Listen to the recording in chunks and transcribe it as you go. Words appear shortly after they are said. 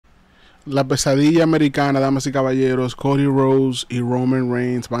La pesadilla americana, damas y caballeros, Cody Rhodes y Roman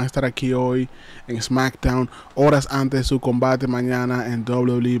Reigns van a estar aquí hoy en SmackDown, horas antes de su combate mañana en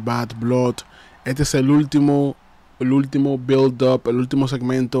WWE Bad Blood. Este es el último build-up, el último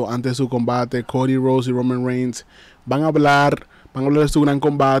segmento antes de su combate. Cody Rhodes y Roman Reigns van a hablar de su gran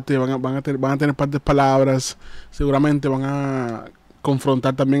combate, van a tener partes palabras, seguramente van a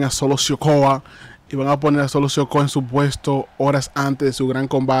confrontar también a Solo Sikoa. Y van a poner a Solo Sikoa en su puesto horas antes de su gran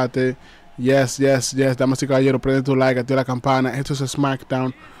combate. Yes, damas y caballeros, prende tu like, activa la campana. Esto es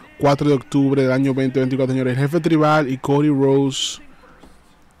SmackDown, 4 de octubre del año 2024, señores. El jefe tribal y Cody Rhodes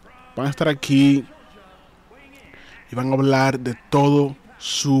van a estar aquí y van a hablar de todo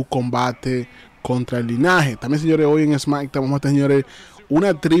su combate contra el linaje. También, señores, hoy en SmackDown vamos a tener, señores,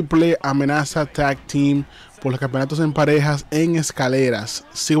 una triple amenaza tag team por los campeonatos en parejas en escaleras.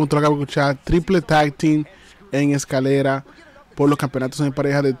 Sí, como tú lo acabas de escuchar, triple tag team en escalera por los campeonatos en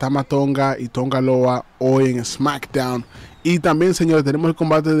parejas de Tama Tonga y Tonga Loa hoy en SmackDown. Y también, señores, tenemos el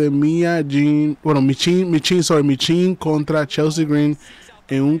combate de Michin contra Chelsea Green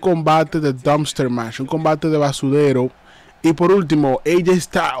en un combate de dumpster match, un combate de basurero. Y por último, AJ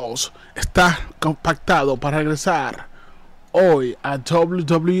Styles está compactado para regresar hoy a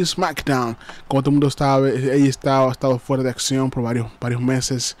WWE SmackDown. Como todo el mundo sabe, AJ Styles ha estado fuera de acción por varios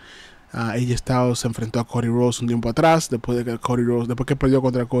meses. AJ Styles se enfrentó a Cody Rhodes un tiempo atrás, después que perdió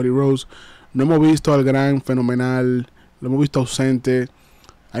contra Cody Rhodes. No hemos visto al gran fenomenal, lo hemos visto ausente.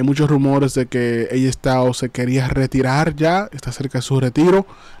 Hay muchos rumores de que AJ Styles se quería retirar ya, está cerca de su retiro.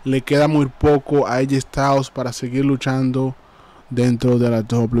 Le queda muy poco a AJ Styles para seguir luchando dentro de la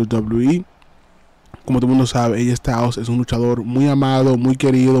WWE. Como todo el mundo sabe, AJ Styles es un luchador muy amado, muy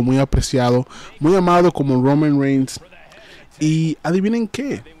querido, muy apreciado, muy amado como Roman Reigns. Y adivinen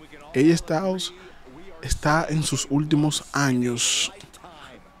qué, AJ Styles está en sus últimos años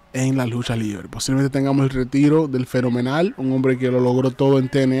en la lucha libre. Posiblemente tengamos el retiro del fenomenal, un hombre que lo logró todo en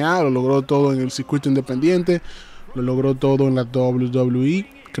TNA, lo logró todo en el circuito independiente, lo logró todo en la WWE.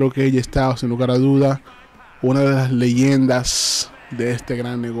 Creo que AJ Styles, sin lugar a duda, una de las leyendas de este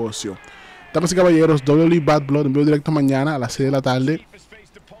gran negocio. Damas y caballeros, WWE Bad Blood en vivo directo mañana a las 6 de la tarde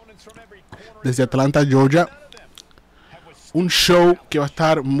desde Atlanta, Georgia. Un show que va a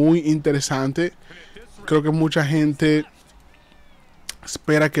estar muy interesante. Creo que mucha gente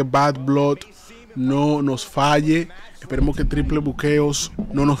espera que Bad Blood no nos falle. Esperemos que Triple Buqueos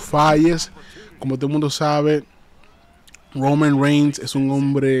no nos falles. Como todo el mundo sabe, Roman Reigns es un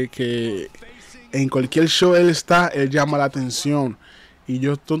hombre que en cualquier show él llama la atención. Y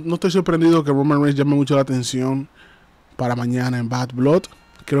yo no estoy sorprendido que Roman Reigns llame mucho la atención para mañana en Bad Blood.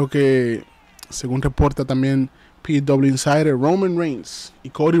 Creo que, según reporta también PW Insider, Roman Reigns y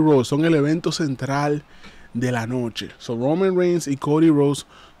Cody Rhodes son el evento central de la noche. Roman Reigns y Cody Rhodes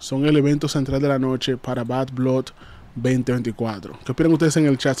son el evento central de la noche para Bad Blood 2024. ¿Qué opinan ustedes en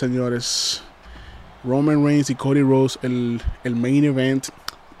el chat, señores? Roman Reigns y Cody Rhodes, el main event.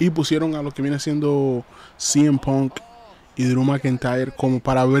 Y pusieron a lo que viene siendo CM Punk y Drew McIntyre como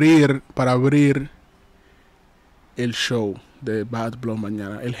para abrir el show de Bad Blood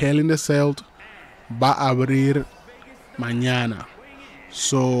mañana. El Hell in the Cell va a abrir mañana.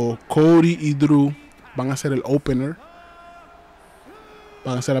 Cody y Drew van a ser el opener.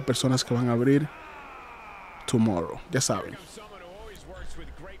 Van a ser las personas que van a abrir tomorrow. Ya saben.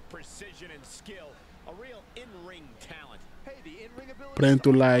 Prende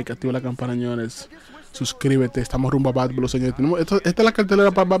tu like, activa la campana, señores. Suscríbete, estamos rumbo a Bad Blood, señores. Esta es la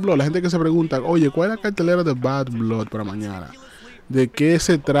cartelera para Bad Blood. La gente que se pregunta, oye, ¿cuál es la cartelera de Bad Blood para mañana? ¿De qué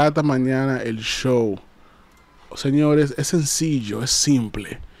se trata mañana el show? Señores, es sencillo, es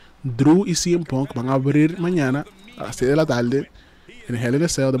simple. Drew y CM Punk van a abrir mañana a las 6 de la tarde en el Hell in a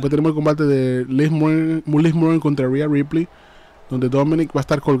Cell. Después tenemos el combate de Liv Morgan contra Rhea Ripley, donde Dominic va a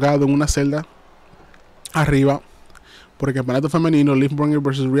estar colgado en una celda arriba por el campeonato femenino. Liv Morgan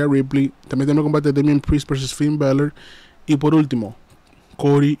versus Rhea Ripley. También tenemos el combate de Damian Priest versus Finn Balor. Y por último,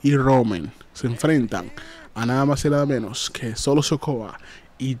 Cody y Roman se enfrentan a nada más y nada menos que Solo Sikoa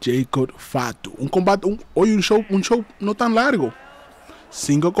y Jacob Fatu. Un show no tan largo.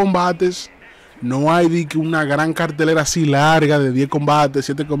 5 combates. No hay una gran cartelera así larga de 10 combates,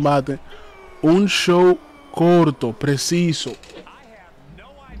 7 combates. Un show corto, preciso.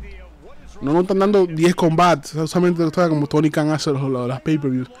 No nos están dando 10 combates. Solamente como Tony Khan hace las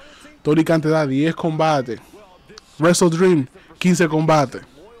pay-per-views. Tony Khan te da 10 combates. Wrestle Dream, 15 combates.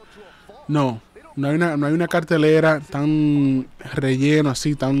 No hay una cartelera tan relleno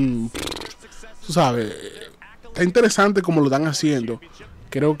así, tan... Tú sabes, está interesante como lo están haciendo.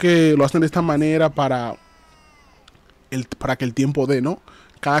 Creo que lo hacen de esta manera para que el tiempo dé, ¿no?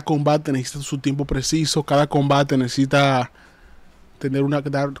 Cada combate necesita su tiempo preciso. Cada combate necesita tener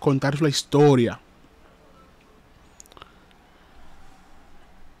contar la historia.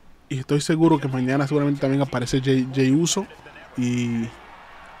 Y estoy seguro que mañana seguramente también aparece Jey Uso y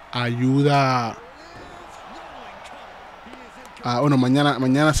ayuda bueno, mañana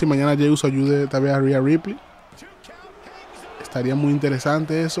Jey Uso ayude tal vez a Rhea Ripley. Estaría muy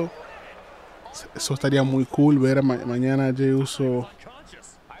interesante eso. Eso estaría muy cool ver mañana Jey Uso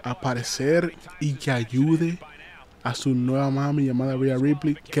aparecer y que ayude a su nueva mami llamada Rhea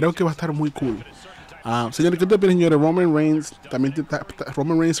Ripley. Creo que va a estar muy cool. Señores, ¿qué te opinan, señores? Roman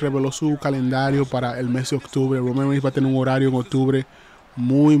Reigns reveló su calendario para el mes de octubre. Roman Reigns va a tener un horario en octubre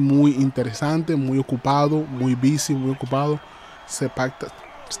muy interesante, muy ocupado, muy busy, muy ocupado.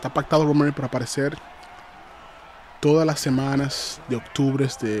 Está pactado Roman Reigns para aparecer todas las semanas de octubre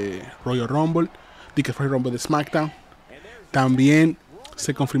de Royal Rumble, de SmackDown. También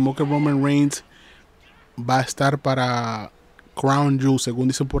se confirmó que Roman Reigns va a estar para Crown Jewel, según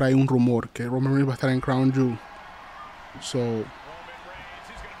dicen por ahí un rumor, que Roman Reigns va a estar en Crown Jewel.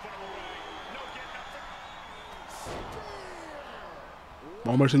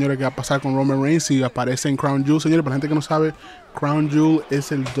 Vamos a ver, señores, qué va a pasar con Roman Reigns si aparece en Crown Jewel. Señores, para la gente que no sabe, Crown Jewel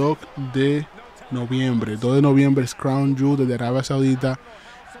es el 2 de noviembre. El 2 de noviembre es Crown Jewel desde Arabia Saudita.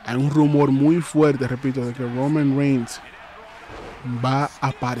 Hay un rumor muy fuerte, repito, de que Roman Reigns va a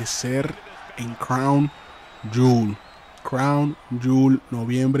aparecer en Crown Jewel. Crown Jewel,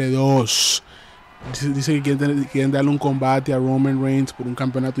 noviembre 2. Dice que quieren darle un combate a Roman Reigns por un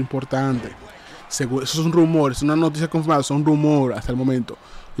campeonato importante. Eso es un rumor, es una noticia confirmada, son rumores hasta el momento.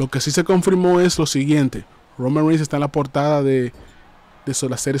 Lo que sí se confirmó es lo siguiente: Roman Reigns está en la portada de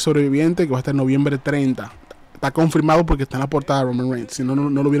la serie sobreviviente, que va a estar en noviembre 30. Está confirmado porque está en la portada de Roman Reigns. Si no,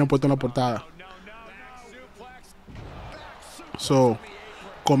 no lo hubieran puesto en la portada.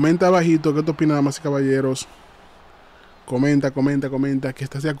 Comenta abajito qué te opinas, damas y caballeros. Comenta que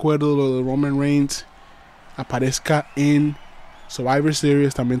estás de acuerdo lo de Roman Reigns aparezca en Survivor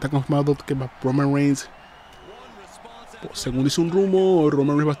Series. También está confirmado que Roman Reigns, según dice un rumor,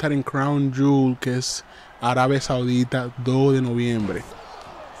 Roman Reigns va a estar en Crown Jewel, que es Arabia Saudita, 2 de noviembre.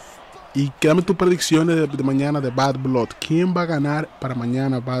 Y quédame tus predicciones de mañana de Bad Blood. ¿Quién va a ganar para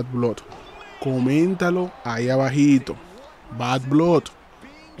mañana Bad Blood? Coméntalo ahí abajito. Bad Blood,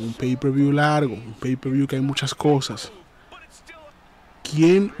 un pay-per-view largo, un pay-per-view que hay muchas cosas.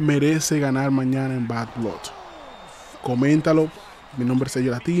 ¿Quién merece ganar mañana en Bad Blood? Coméntalo. Mi nombre es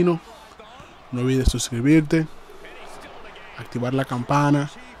Sello Latino. No olvides suscribirte, activar la campana,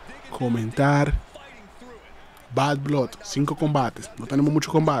 comentar. Bad Blood, 5 combates. No tenemos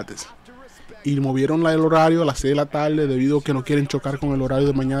muchos combates. Y movieron el horario a las 6 de la tarde debido a que no quieren chocar con el horario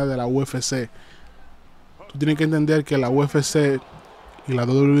de mañana de la UFC. Tú tienes que entender que la UFC y la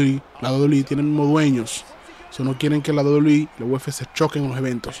WWE tienen mismos dueños. Si no quieren que la WWE y la UFC choquen en los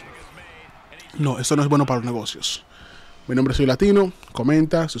eventos. No, eso no es bueno para los negocios. Mi nombre es Soy Latino.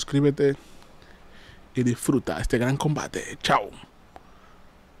 Comenta, suscríbete y disfruta este gran combate. Chao.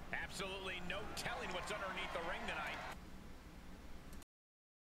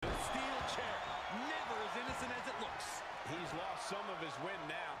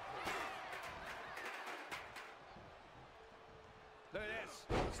 Look at this.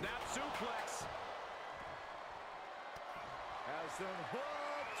 Snap suplex. Has them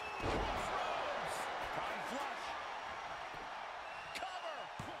hooked. Rhodes. Time flush. Cover.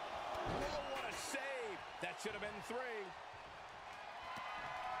 Oh, what a save. That should have been 3.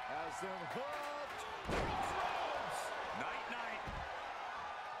 Has them hooked. Rhodes. Night.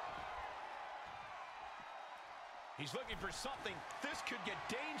 He's looking for something. This could get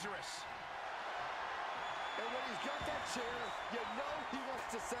dangerous. And when he's got that chair, you know he wants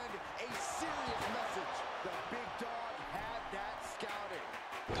to send a serious message. The big dog had that scouted.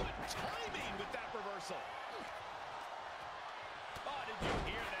 Good timing with that reversal. Oh, did you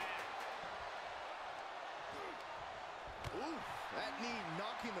hear that? Ooh, that knee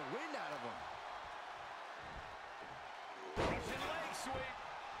knocking the wind out of him. Russian leg sweep.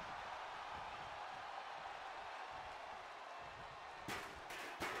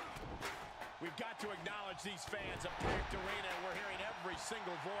 We've got to acknowledge these fans, a packed arena, and we're hearing every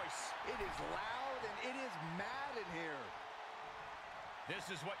single voice. It is loud and it is mad in here. This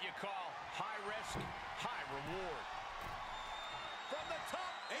is what you call high risk, high reward. From the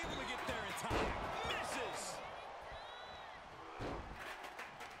top, able to get there in time. Misses.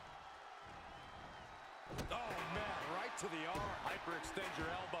 Oh, man, right to the arm. Hyperextend your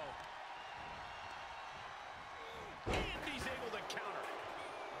elbow. And he's able to counter.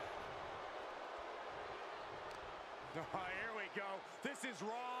 Here we go. This is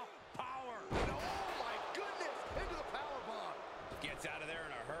raw power. Oh, my goodness. Into the powerbomb. Gets out of there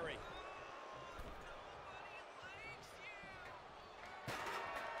in a hurry.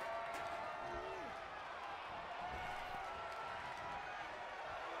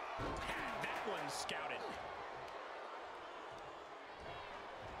 Had that one scouted.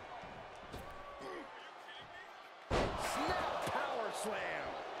 Snap power slam.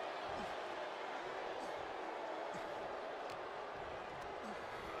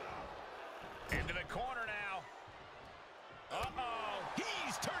 Into the corner now. Uh-oh.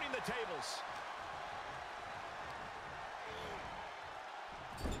 He's turning the tables.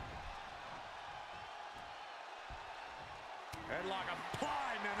 Headlock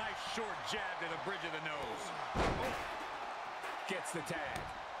applied and a nice short jab to the bridge of the nose. Oh. Gets the tag.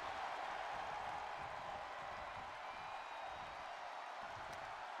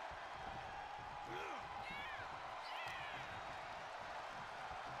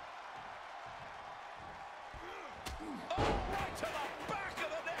 Oh, right to the back of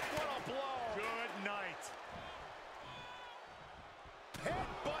the neck. What a blow. Good night.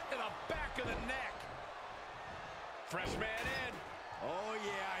 Headbutt to the back of the neck. Fresh man in. Oh,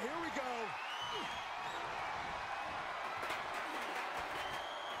 yeah. Here we go.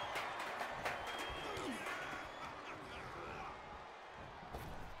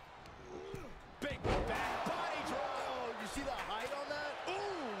 Big back body drop. Oh, you see the height on that?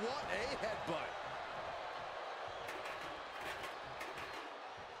 Ooh, what a headbutt.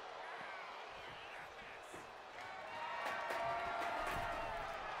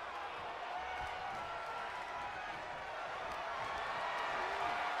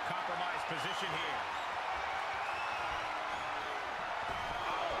 Compromised position here.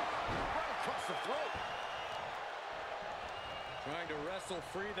 Oh, right across the throat. Trying to wrestle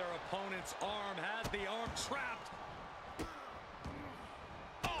free their opponent's arm, had the arm trapped.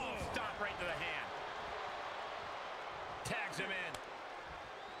 Oh, stop right to the hand. Tags him in.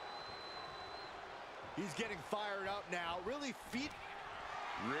 He's getting fired up now. Really feet.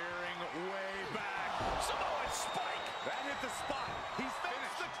 Rearing way back. Samoan spike. That hit the spot. He's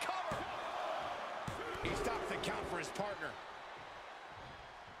finished the cover. He stops the count for his partner.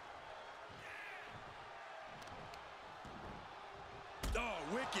 Oh,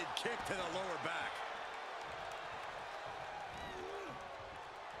 wicked kick to the lower back.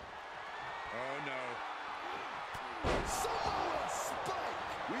 Oh, no. Samoan spike.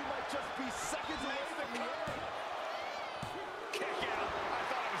 We might just be seconds away from the end. Kick out. I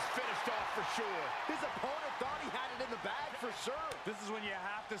thought it was finished off for sure. His opponent thought he had it in the bag for sure. This is when you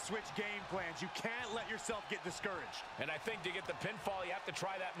have to switch game plans. You can't let yourself get discouraged. And I think to get the pinfall, you have to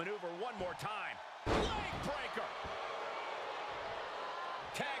try that maneuver one more time. Leg breaker.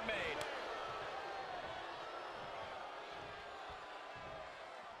 Tag made.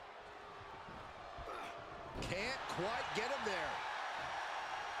 Can't quite get him there.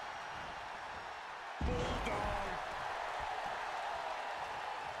 Bulldog.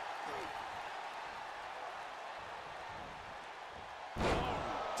 Oh,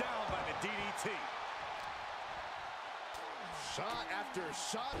 down by the DDT. Shot after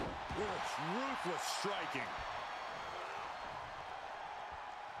shot. Ruthless striking.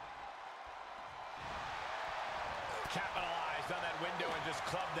 Capitalized on that window and just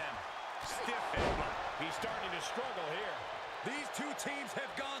clubbed them. Stiff headbutt. He's starting to struggle here. These two teams have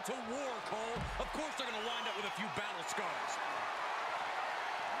gone to war, Cole. Of course they're going to wind up with a few battle scars.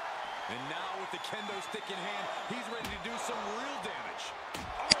 And now with the kendo stick in hand, he's ready to do some real damage.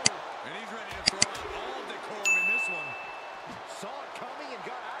 Oh! And he's ready to throw out all decorum in this one. Saw it coming and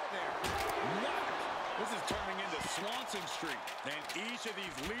got out of there. Wow! This is turning into Swanson Street. And each of these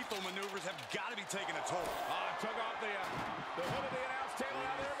lethal maneuvers have got to be taking a toll. Took off the hood of the announce table.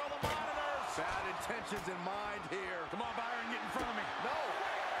 Now there go the monitors. Bad intentions in mind here. Come on, Byron, get in front of me. No.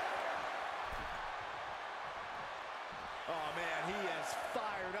 Oh, man, he is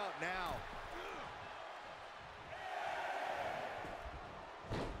fired up now.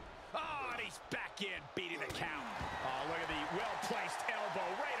 Oh, and he's back in, beating the count. Oh, look at the well-placed elbow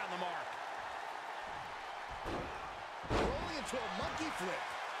right on the mark. Rolling into a monkey flip.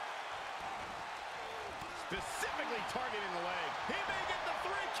 Specifically targeting the leg. He may get the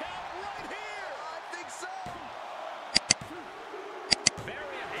 3 count right here. I think so.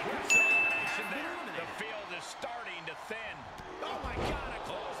 Very aggressive elimination there. The field is starting to thin. Oh, my God, a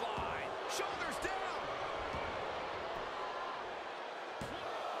clothesline. Shoulders down.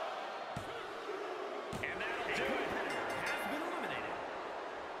 And that'll do it. Has been eliminated.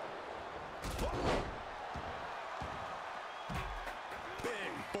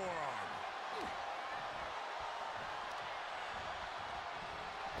 Big forearm.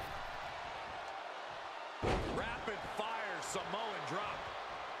 Samoan drop.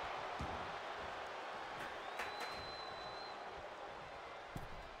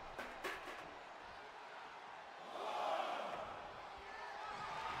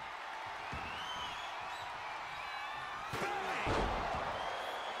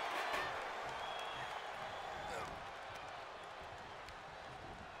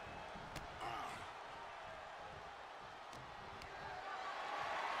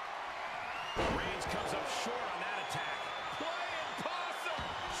 Reigns comes up short on that attack. Playing possum.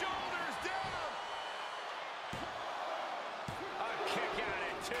 Shoulders down. A kick out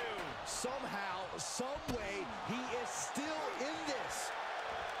at 2. Somehow, some way, he is still in this.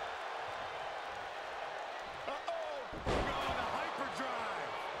 Uh-oh. We're going to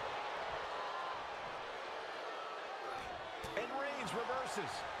hyperdrive. And Reigns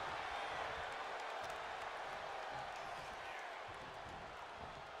reverses.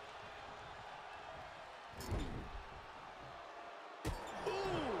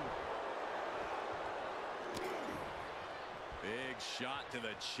 Big shot to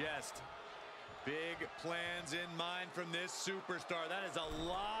the chest. Big plans in mind from this superstar. That is a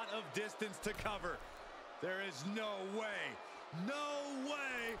lot of distance to cover. There is no way.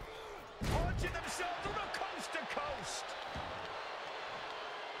 Launching themselves from coast to coast.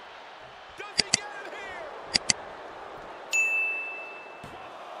 Does he get it here?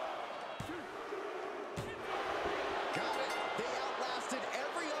 Got it. They outlasted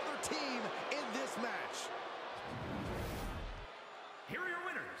every other team in this match. Here are your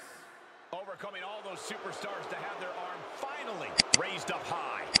winners. Overcoming all those superstars to have their arm finally raised up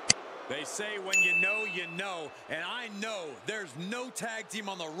high. They say when you know, and I know there's no tag team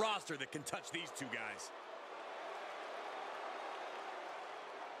on the roster that can touch these two guys.